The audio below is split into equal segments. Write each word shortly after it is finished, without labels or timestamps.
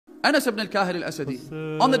Anas ibn al-Kahil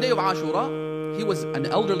al-Asadi, on the day of Ashura, he was an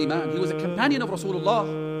elderly man. He was a companion of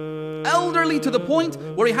Rasulullah. Elderly to the point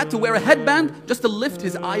where he had to wear a headband just to lift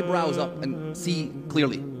his eyebrows up and see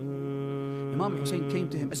clearly. Imam Hussein came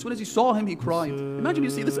to him. As soon as he saw him, he cried. Imagine you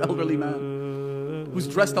see this elderly man who's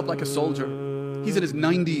dressed up like a soldier. He's in his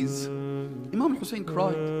 90s. Imam Hussein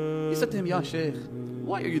cried. He said to him, Ya Shaykh,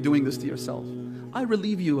 why are you doing this to yourself? I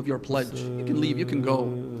relieve you of your pledge. You can leave, you can go.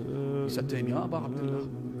 He said to him, Ya Aba Abdullah,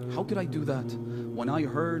 how could I do that when I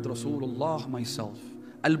heard Rasulullah myself?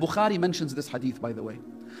 Al-Bukhari mentions this hadith, by the way.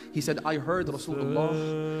 He said, I heard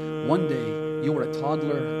Rasulullah, one day you were a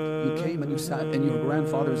toddler, you came and you sat in your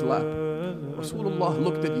grandfather's lap. Rasulullah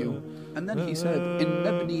looked at you and then he said,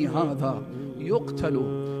 Inna ibni hadha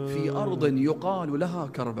yuqtalu fi ardin yuqalu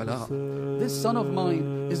laha Karbala. This son of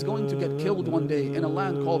mine is going to get killed one day in a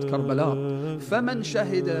land called Karbala. فَمَنْ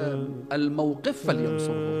شَهِدَ الْمَوْقِفَ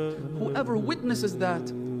فَلْيَنْصُرْهُ. Whoever witnesses that,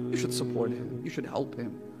 you should support him, you should help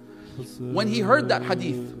him. When he heard that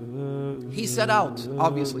hadith, he set out,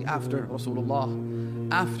 obviously after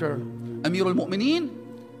Rasulullah, after Amir al-Mu'mineen.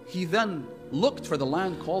 He then looked for the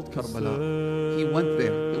land called Karbala. He went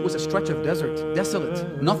there. It was a stretch of desert,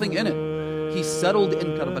 desolate, nothing in it. He settled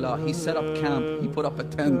in Karbala. He set up camp. He put up a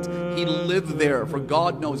tent. He lived there for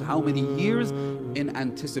God knows how many years in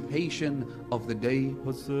anticipation of the day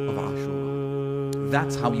of Ashura.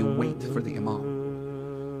 That's how you wait for the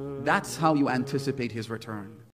Imam. That's how you anticipate his return.